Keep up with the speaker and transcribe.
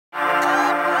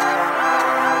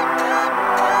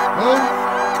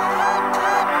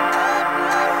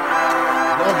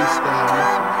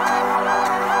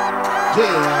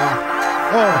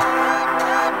Yeah.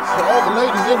 So all the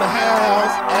ladies in the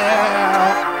house.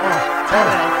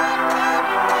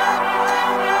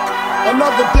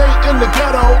 Another day in the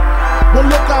ghetto.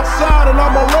 We'll look outside and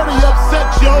I'm already upset,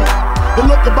 yo. It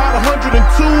look about 102.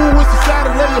 It's a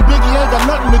Saturday and Biggie ain't got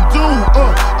nothing to do.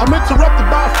 I'm interrupted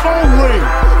by a phone ring.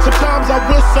 Sometimes I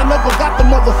wish I never got the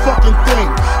motherfucking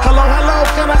thing. Hello,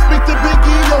 can I speak to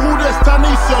Biggie? Yo, who this?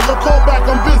 Tanisha, yo, call back,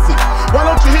 I'm busy. Why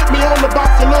don't you hit me on the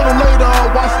box a little later?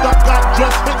 While Stuck got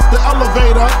dressed, hits the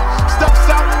elevator. Steps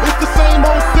out, it's the same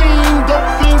old scene. Dope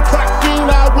fiend, crack fiend,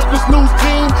 eyewitness news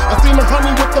team. I seen the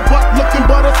honey with the butt looking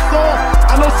butter soft.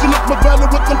 I know she look better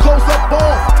with them clothes up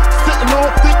off. Sitting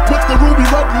all thick with the ruby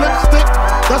red lipstick.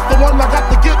 That's the one I got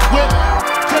to get with.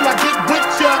 Can I get with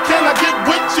ya? Can I get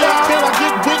with ya? Can I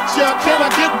get with ya? Can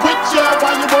I get with ya?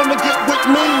 Why you wanna get with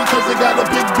me? Cause it got a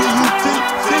big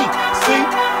B-U-T-T. See?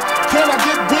 Can I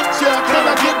get with ya? Can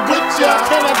I get with ya?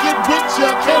 Can I get with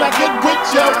ya? Can I get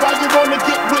with ya? Why you wanna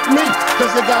get with me?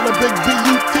 Cause it got a big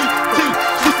B-U-T-T.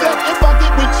 She said if I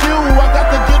get with you, I got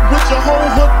to get with your whole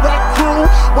hood rat crew.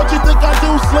 What you think I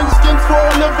do? Sling skins for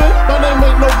a living? My name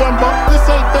ain't November, this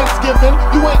ain't Thanksgiving.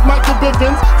 You ain't Michael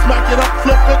Bivins. Smack it up,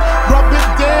 flip it, rub it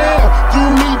down. Do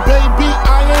me, baby,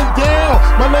 I ain't down.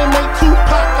 My name ain't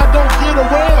Tupac, I don't get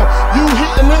around. You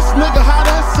hitting this nigga, how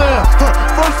that sound?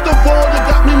 First of all, you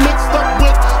got me mixed up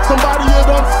with somebody you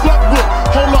done slept with.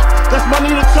 Hold up, that's my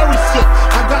Notorious shit.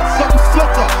 I got something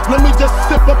slicker, let me just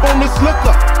sip up on this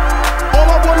liquor. All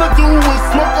I wanna do is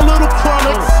smoke a little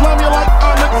chronic, slam you like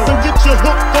Onyx, and get you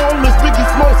hooked on this Biggie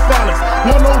Small Sonics.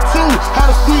 102, how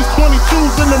to squeeze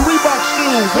 22s in them Reebok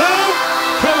shoes, huh?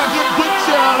 Can I get with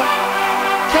ya?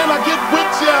 Can I get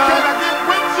with ya? Can I get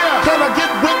with ya? Can I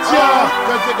get with ya?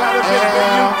 Cause you got a big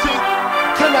B-U-T.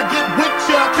 Can I get with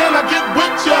ya? Can I get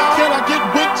with ya? Can I get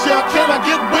with ya? Can I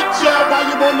get with ya? Why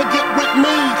you wanna get with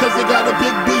me? Cause you got a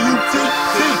big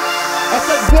B-U-T-T. I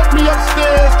said, walk me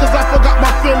upstairs, cause I forgot my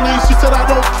feelings. She said, I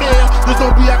don't care, just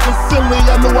don't be acting silly.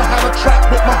 I knew I had a track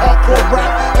with my hardcore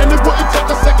rap, and it wouldn't take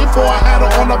a second before I had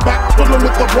her on her back, twiddling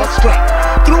with the brush strap.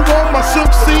 Threw on my silk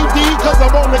CD, cause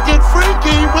I wanna get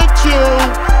freaky with you.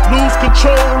 Lose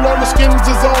control, all the skins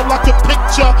is all I could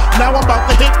picture. Now I'm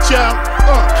about to hit ya.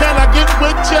 Can I get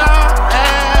with ya?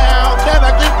 Ow, can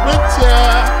I get with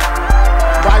ya?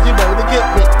 Why you wanna get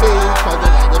with me? Cause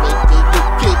I gotta make me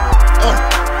look it.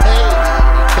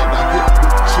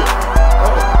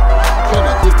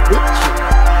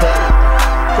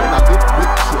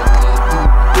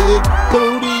 Big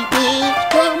booty bitch,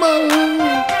 come on.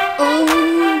 Oh,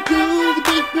 do the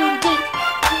big booty bitch.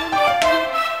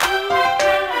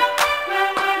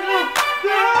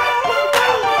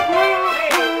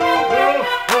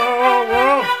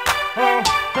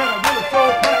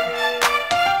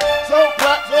 So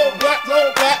black, so black, so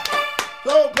black.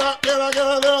 So black, can I get a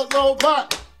little so black?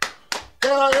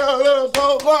 Can I get a little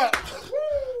so black?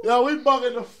 Yo, we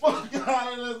bugging the fuck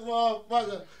out of this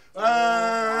motherfucker.